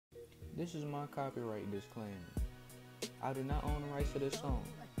This is my copyright disclaimer. I do not own the rights to this song.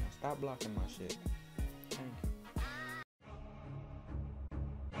 Now stop blocking my shit. Thank you.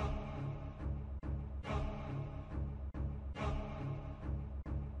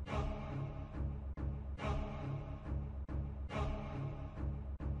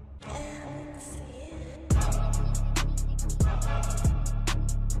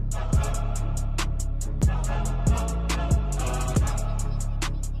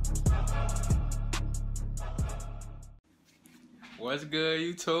 What's good,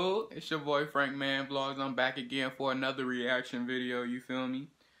 YouTube? It's your boy FrankMan Vlogs. I'm back again for another reaction video, you feel me?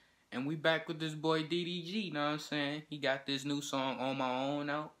 And we back with this boy DDG, you know what I'm saying? He got this new song, On My Own,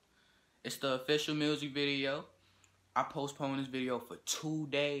 out. It's the official music video. I postponed this video for 2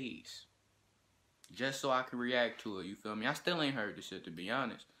 days. Just so I could react to it, you feel me? I still ain't heard this shit, to be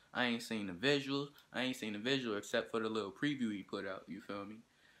honest. I ain't seen the visuals. I ain't seen the visual except for the little preview he put out, you feel me?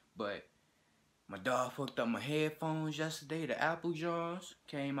 But my dog hooked up my headphones yesterday, the Apple Johns.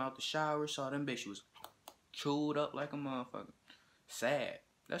 Came out the shower, saw them bitches was chewed up like a motherfucker. Sad.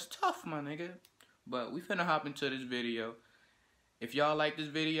 That's tough, my nigga. But we finna hop into this video. If y'all like this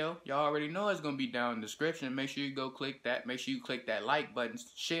video, y'all already know it's gonna be down in the description. Make sure you go click that. Make sure you click that like button,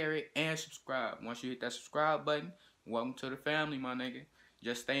 share it, and subscribe. Once you hit that subscribe button, welcome to the family, my nigga.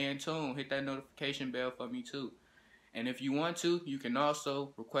 Just stay in tune. Hit that notification bell for me, too. And if you want to, you can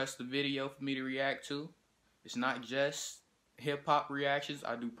also request a video for me to react to. It's not just hip-hop reactions.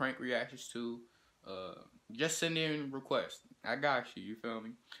 I do prank reactions too. Just send in requests. I got you, you feel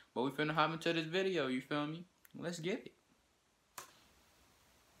me? But we finna hop into this video, you feel me? Let's get it.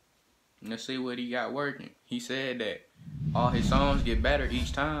 Let's see what he got working. He said that all his songs get better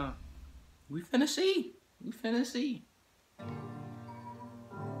each time. We finna see. We finna see.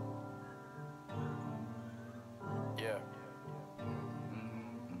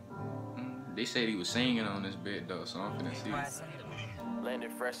 They said he was singing on this bit though, so I'm finna see.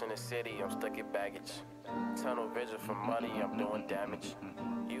 Landed fresh in the city, I'm stuck in baggage. Tunnel vision for money, I'm doing damage.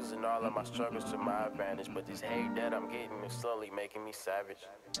 Using all of my struggles to my advantage, but this hate that I'm getting is slowly making me savage.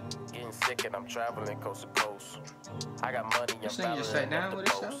 Getting sick and I'm traveling coast to coast. I got money, I'm battling just sat down with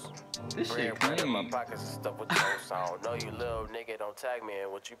himself. This shit clean. My pockets is stuffed with toast. I don't know you, little nigga, don't tag me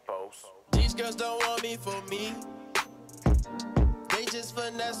in what you post. These girls don't want me for me. They just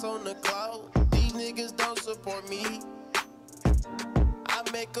finesse on the cloud. These niggas don't support me. I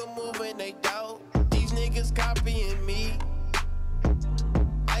make a move and they doubt. These niggas copying me.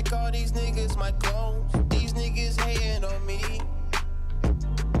 I call these niggas my clones. These niggas hating on me.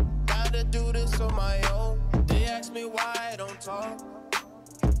 Gotta do this on my own. They ask me why I don't talk.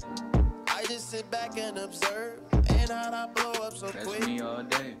 I just sit back and observe. And how'd I blow up so quick? That's me all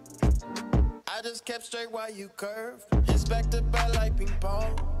day. I just kept straight while you curved. Inspect the bad like ping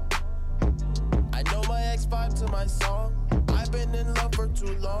pong. I know my ex vibe to my song. I've been in love for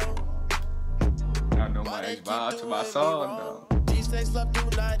too long. I know my ex vibe to my song though. These days love do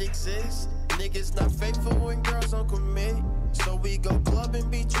not exist. Niggas not faithful when girls don't commit. So we go club and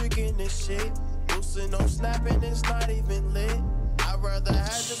be drinking this shit. Boosting no snapping, it's not even lit. I'd rather have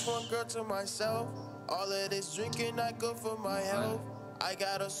just one girl to myself. All of this drinking not good for my health. I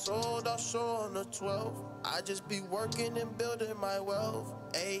got a sold off show on the 12th. I just be working and building my wealth.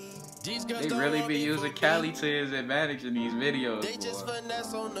 Ay, these girls they really be using Cali to his advantage in these videos. They just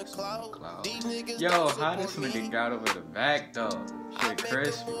finesse on the cloud. These niggas yo, how this nigga got over the back though? Shit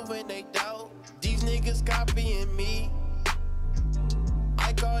crispy. These niggas copying me.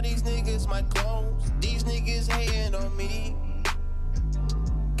 I call these niggas my clones. These niggas hating on me.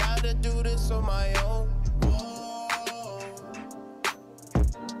 Gotta do this on my own.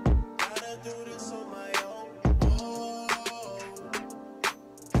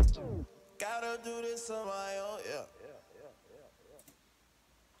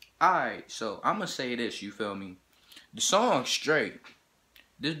 Alright, so I'ma say this, you feel me? The song's straight.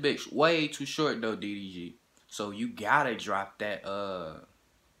 This bitch way too short though, DDG. So you gotta drop that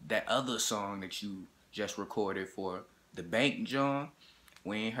that other song that you just recorded for the Bank John.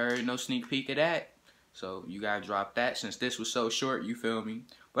 We ain't heard no sneak peek of that. So you gotta drop that since this was so short, you feel me?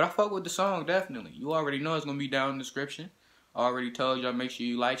 But I fuck with the song definitely. You already know it's gonna be down in the description. I already told y'all make sure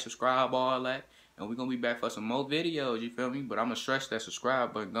you like, subscribe, all that. And we're going to be back for some more videos, you feel me? But I'm going to stress that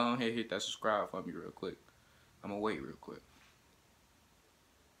subscribe button. Go ahead and hit that subscribe for me real quick. I'm going to wait real quick.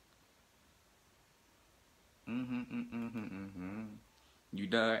 You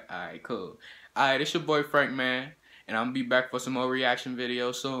done? Alright, cool. Alright, it's your boy FrankMan. And I'm going to be back for some more reaction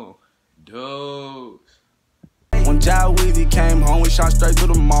videos soon. Dose. When Jai Weezy came home, we shot straight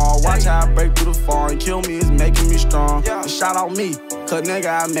through the mall. Watch how I break through the fall and kill me is making me strong. And shout out me, cause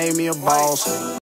nigga, I made me a boss.